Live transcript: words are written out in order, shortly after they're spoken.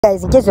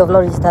Guys, in case you have not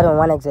registered on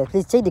OneXBet,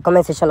 please check the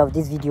comment section of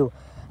this video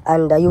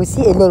and you will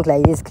see a link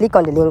like this. Click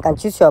on the link and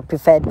choose your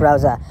preferred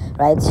browser,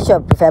 right? Choose your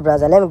preferred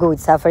browser. Let me go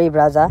with Safari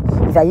browser.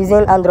 If you are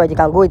using Android, you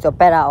can go with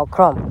Opera or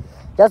Chrome.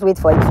 Just wait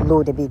for it to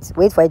load a bit.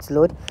 Wait for it to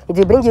load. It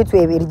will bring you to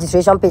a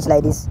registration page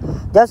like this.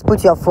 Just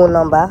put your phone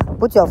number.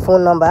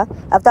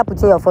 After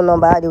putting your phone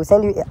number, they will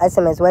send you an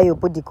SMS where you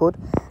put the code,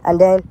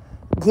 and then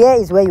here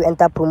is where you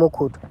enter promo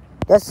code.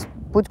 Just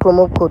put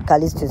promo code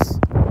Callistus.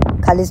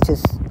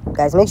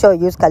 Guys, make sure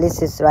you use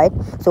Callistus, right?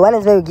 So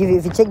OneXBet will give you,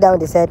 if you check down,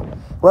 they said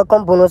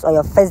welcome bonus on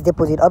your first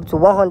deposit up to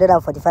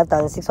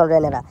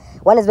 145,600 naira.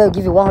 OneXBet will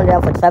give you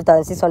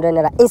 145,600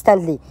 naira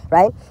instantly,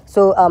 right?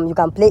 So you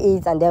can play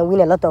it and then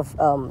win a lot of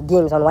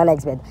games on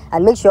OneXBet.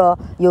 And make sure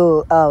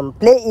you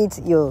play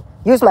it. You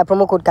use my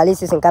promo code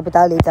Callistus in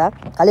capital letter.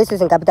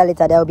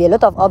 There will be a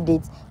lot of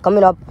updates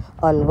coming up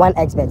on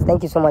OneXBet.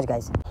 Thank you so much,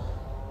 guys.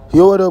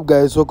 Yo, what up,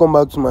 guys? Welcome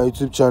back to my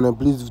YouTube channel.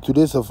 Please, if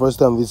today's the first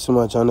time visiting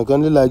my channel,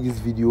 kindly like this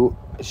video,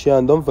 share,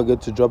 and don't forget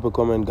to drop a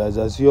comment, guys.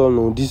 As you all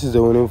know, this is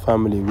the winning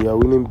family. We are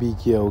winning big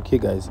here, okay,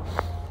 guys?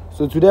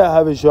 So today I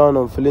have a show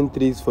on filling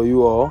tricks for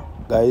you all,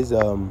 guys.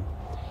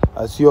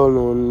 As you all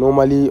know,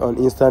 normally on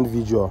instant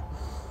visual.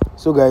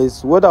 So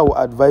guys, what I will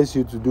advise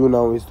you to do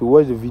now is to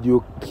watch the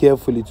video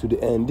carefully to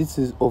the end. This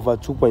is over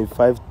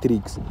 2.5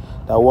 tricks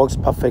that works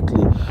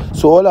perfectly.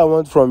 So all I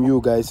want from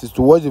you guys is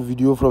to watch the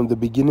video from the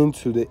beginning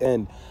to the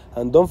end,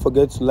 and don't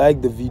forget to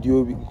like the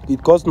video.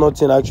 It costs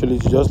nothing actually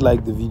to just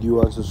like the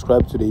video and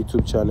subscribe to the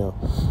YouTube channel.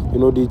 You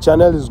know, the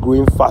channel is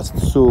growing fast,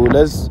 so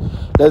let's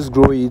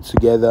grow it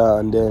together,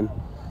 and then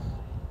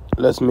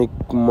let's make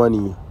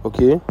money.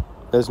 Okay,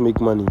 let's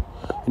make money.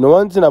 You know,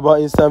 one thing about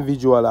instant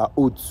visual are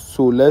odds,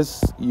 so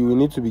you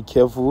need to be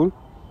careful.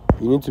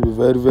 You need to be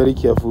very, very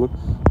careful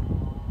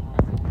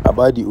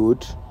about the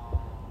odds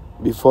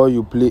before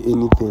you play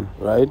anything,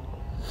 right?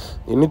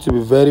 You need to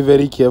be very,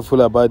 very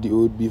careful about the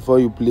odds before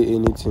you play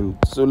anything.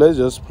 So let's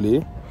just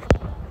play.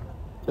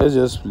 Let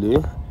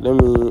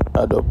me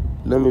add up.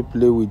 Let me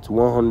play with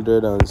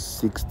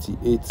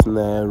 168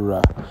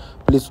 naira.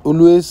 Please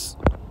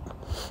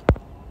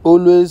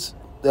always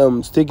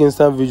stake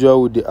instant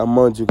visual with the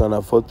amount you can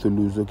afford to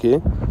lose,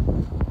 okay?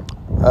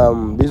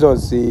 This one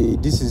say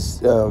this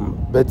is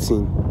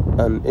betting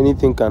and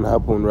anything can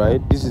happen,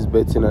 right? This is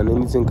betting and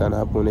anything can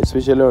happen,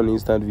 especially on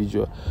instant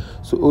visual.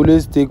 So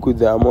always take with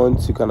the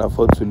amount you can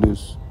afford to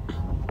lose.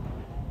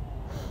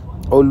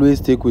 Always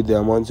take with the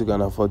amount you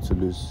can afford to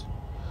lose.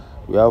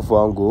 We have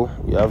one goal,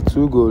 we have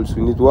 2 goals,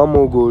 we need one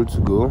more goal to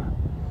go.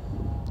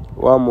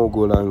 One more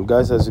goal, and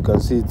guys, as you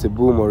can see, it's a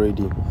boom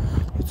already.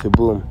 It's a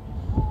boom.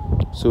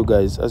 So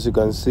guys, as you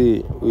can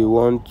see, we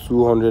won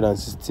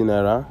 260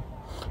 naira,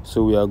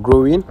 so we are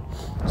growing.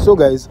 So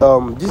guys,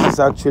 this is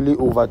actually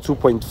over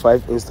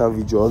 2.5 instant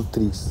visual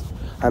tricks,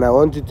 and I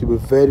want you to be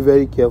very,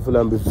 very careful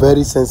and be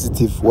very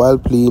sensitive while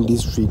playing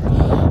this trick,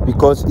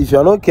 because if you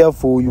are not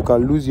careful, you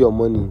can lose your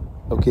money.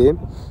 Okay,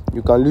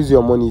 you can lose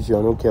your money if you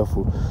are not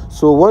careful.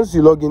 So once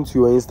you log into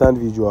your instant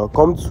visual,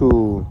 come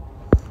to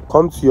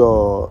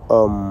your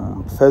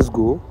first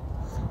goal.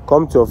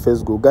 Come to your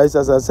first goal, guys.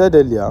 As I said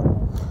earlier,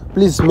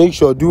 please make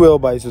sure do well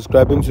by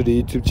subscribing to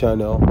the YouTube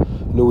channel.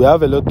 You know, we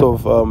have a lot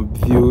of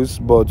views,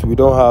 but we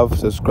don't have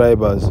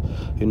subscribers.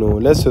 You know,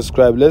 let's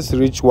subscribe. Let's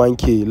reach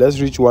 1K. Let's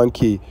reach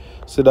 1K,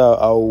 so that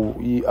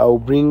I'll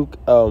bring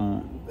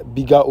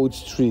bigger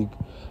odds trick.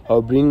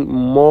 I'll bring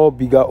more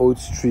bigger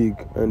odds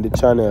trick on the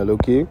channel.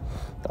 Okay,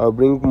 I'll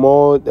bring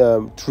more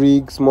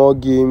tricks, more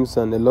games,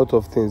 and a lot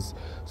of things.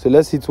 So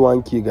let's hit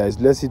 1K, guys.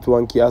 Let's hit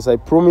 1K. As I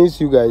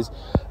promise you guys,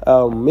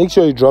 make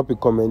sure you drop a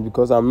comment,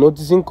 because I'm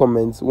noticing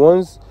comments.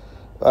 Once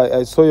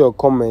I saw your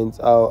comments,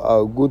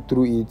 I'll go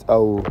through it. I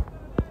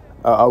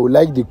will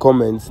like the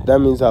comments. That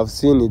means I've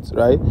seen it,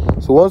 right?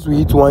 So once we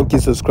hit 1K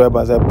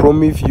subscribers, I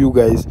promise you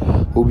guys,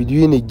 we'll be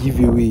doing a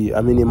giveaway.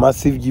 I mean, a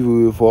massive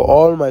giveaway for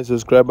all my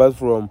subscribers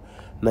from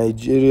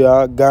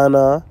Nigeria,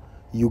 Ghana,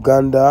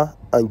 Uganda,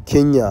 and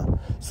Kenya.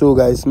 So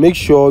guys, make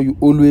sure you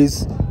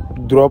always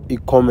drop a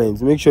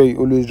comment. Make sure you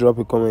always drop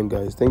a comment,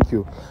 guys. Thank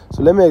you.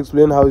 So let me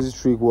explain how this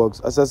trick works.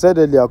 As I said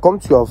earlier, come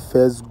to your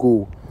first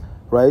goal,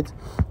 right?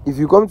 If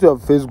you come to your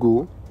first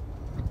goal,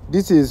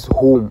 this is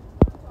home,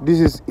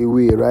 this is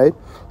away, right?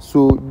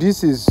 So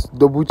this is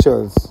double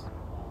chance.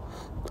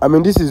 I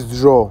mean, this is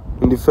draw.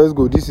 In the first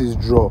goal, this is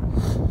draw.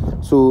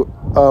 So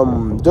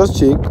just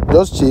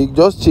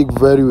check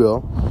very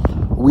well.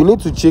 We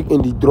need to check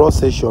in the draw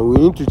session. We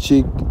need to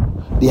check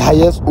the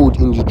highest odd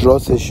in the draw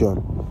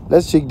session.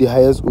 Let's check the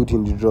highest odd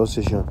in the draw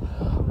session.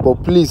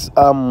 But please,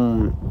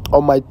 on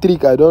my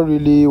trick, I don't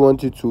really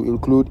want you to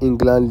include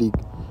England League,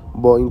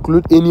 but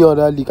include any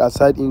other league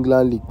aside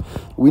England League.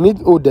 We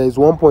need odd that is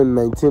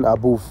 1.19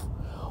 above.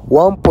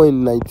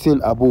 1.19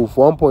 above.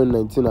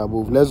 1.19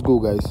 above. Let's go,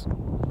 guys.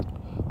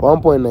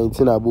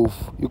 1.19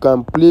 above. You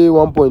can play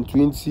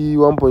 1.20,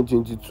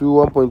 1.22,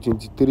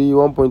 1.23,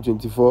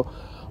 1.24,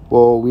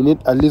 but we need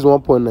at least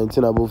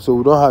 1.19 above. So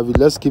we don't have it.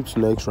 Let's skip to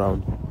next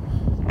round.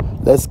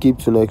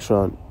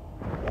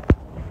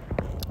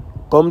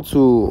 Come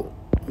to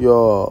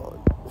your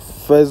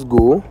first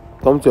goal.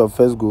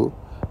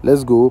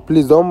 Let's go.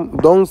 Please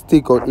don't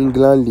stick on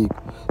England League.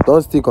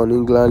 Don't stick on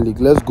England League.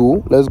 Let's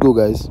go,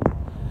 guys.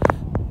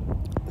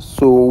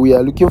 So we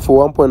are looking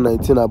for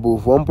 1.19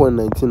 above.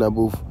 1.19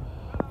 above.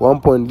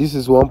 1 point. This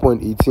is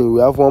 1.18.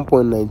 We have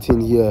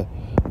 1.19 here.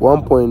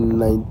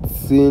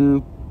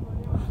 1.19.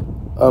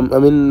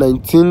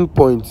 19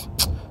 point.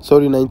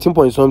 Sorry, 19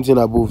 point something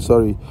above.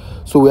 Sorry.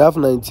 So we have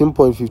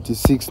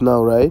 19.56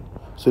 now, right?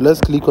 So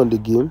let's click on the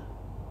game.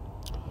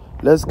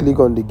 Let's click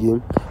on the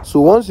game.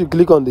 So once you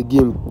click on the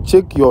game,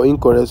 check your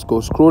incorrect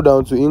score. Scroll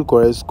down to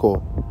incorrect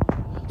score.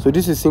 So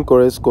this is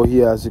incorrect score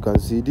here, as you can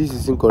see. This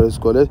is incorrect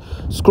score. Let's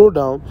scroll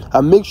down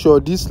and make sure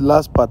this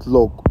last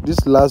padlock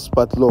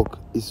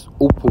is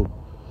open.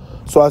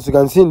 So as you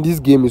can see in this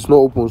game, it's not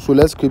open. So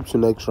let's skip to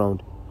next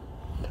round.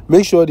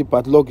 Make sure the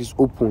padlock is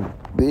open.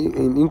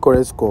 In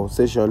incorrect score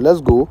session. Let's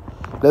go.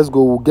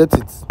 We'll get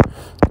it.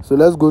 So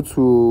let's go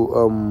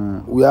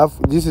to we have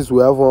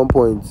 1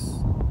 point.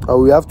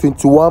 We have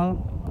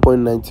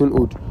 21.19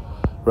 odd,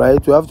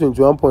 right? We have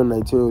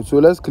 21.19 odd. So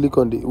let's click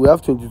on we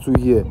have 22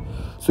 here,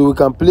 so we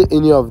can play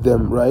any of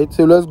them, right?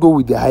 So let's go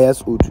with the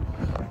highest odd.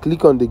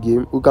 Click on the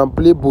game. We can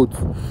play both.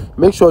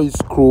 Make sure you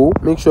scroll.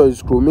 Make sure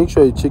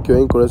you check your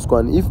incorrect score,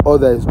 and if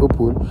other is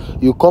open,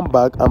 you come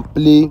back and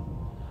play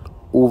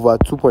over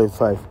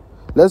 2.5.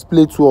 Let's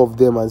play 2 of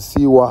them and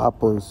see what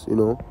happens.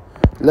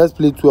 Let's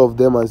play 2 of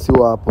them and see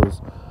what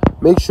happens.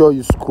 Make sure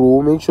you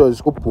scroll. Make sure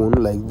it's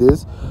open like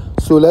this.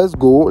 So let's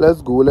go.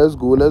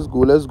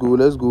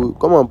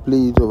 Come on,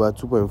 play it over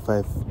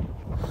 2.5.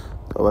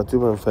 Over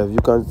 2.5.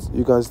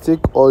 You can stake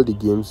all the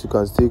games.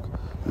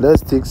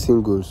 Let's take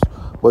singles,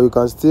 but you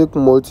can stake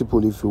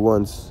multiple if you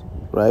want,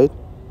 right?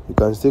 You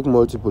can stake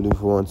multiple if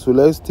you want. So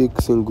let's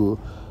take single.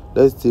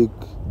 Let's take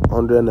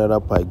 100 naira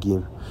per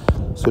game.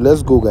 So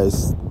let's go,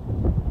 guys.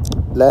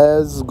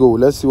 Let's go.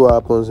 Let's see what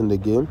happens in the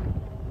game.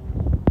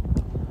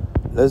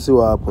 Let's see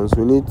what happens.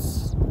 We need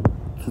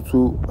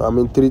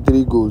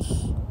 3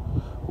 goals.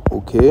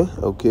 Okay.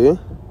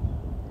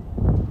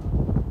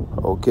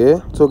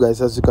 So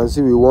guys, as you can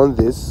see, we won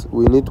this.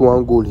 We need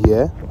 1 goal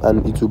here,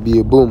 and it will be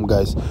a boom,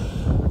 guys.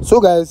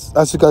 So guys,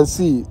 as you can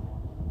see,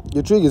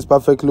 the trick is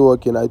perfectly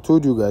working. I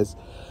told you guys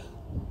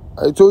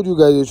the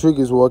trick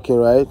is working,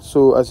 right?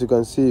 So as you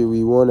can see,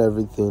 we won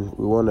everything.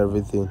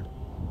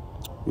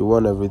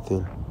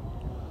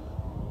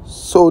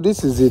 So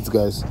this is it,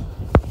 guys.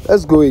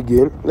 Let's go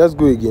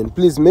again.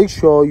 Please make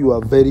sure you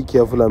are very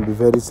careful and be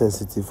very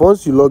sensitive.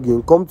 Once you log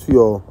in, come to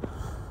your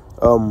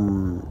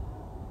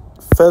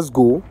first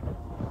goal.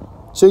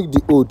 Check the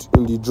odd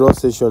in the draw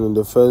session in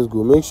the first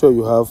goal. Make sure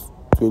you have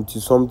 20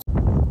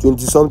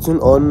 something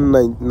on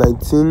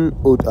 19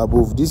 odd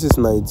above. This is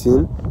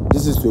 19.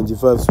 This is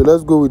 25. So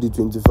let's go with the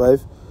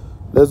 25.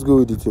 Let's go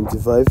with the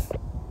 25,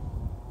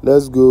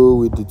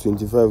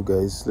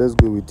 guys. Let's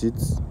go with it.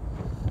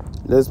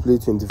 Let's play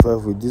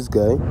 25 with this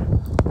guy.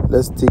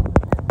 Let's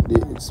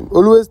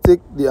always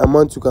take the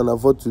amount you can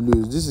afford to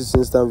lose. This is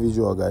instant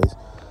visual, guys.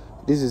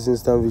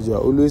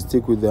 Always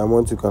stick with the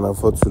amount you can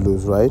afford to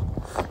lose, right?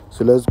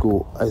 So let's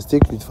go. I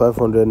stick with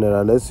 500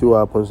 naira. Let's see what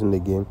happens in the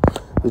game.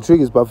 The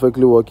trick is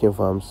perfectly working,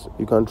 fams.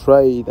 You can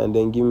try it and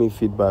then give me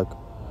feedback.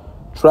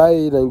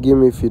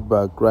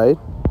 Right?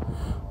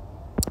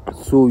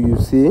 So you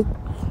see,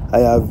 I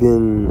have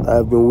been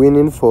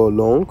winning for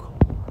long.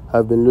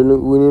 I've been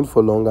winning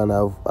for long, and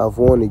I've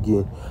won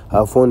again.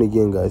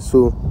 Guys.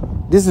 So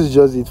this is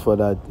just it for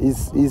that.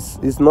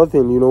 It's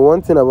nothing.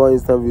 One thing about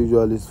instant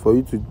visual is for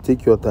you to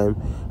take your time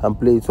and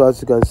play it. So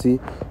as you can see,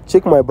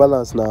 check my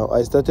balance now.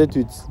 I started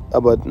with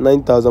about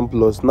 9,000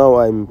 plus. Now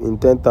I'm in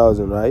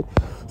 10,000, right?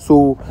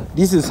 So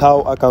this is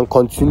how I can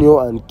continue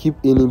and keep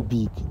earning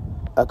big.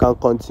 Yeah, I can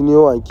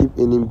continue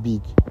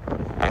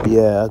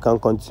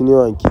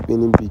and keep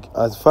earning big.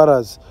 As far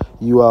as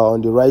you are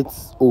on the right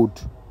odd.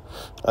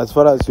 Just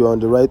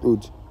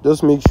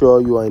make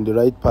sure you are in the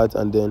right path,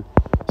 and then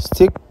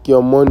stake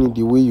your money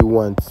the way you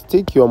want.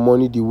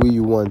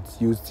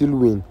 You still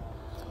win.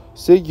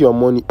 Stake your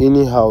money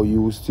anyhow,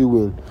 you will still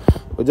win.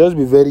 But just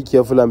be very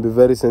careful and be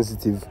very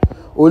sensitive.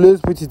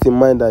 Always put it in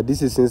mind that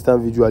this is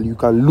instant visual. You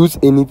can lose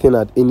anything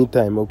at any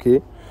time,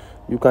 okay?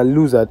 You can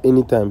lose at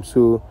any time.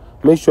 So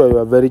make sure you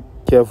are very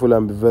careful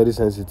and be very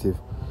sensitive.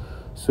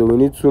 So we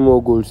need 2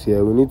 more goals here.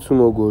 And it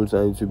will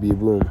be a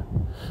boom.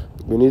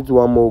 We need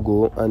 1 more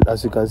goal, and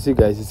as you can see,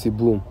 guys, it's a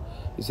boom.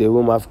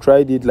 I've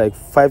tried it like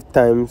 5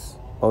 times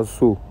or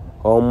so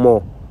or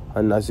more,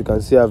 and as you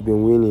can see, I've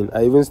been winning.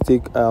 I even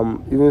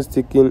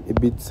sticking a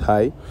bit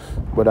high,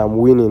 but I'm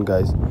winning,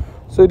 guys.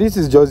 So this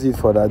is just it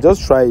for that.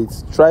 Just try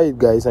it,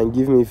 guys, and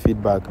give me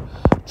feedback.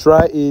 So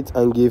that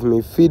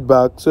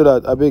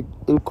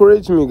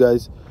encourage me,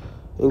 guys.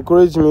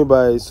 Encourage me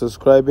by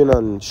subscribing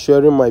and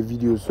sharing my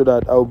videos, so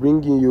that I'll be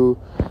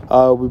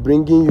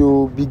bringing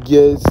you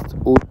biggest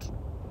odd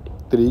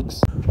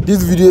tricks.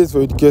 This video is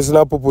for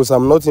educational purpose.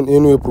 I'm not in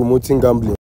any way promoting gambling.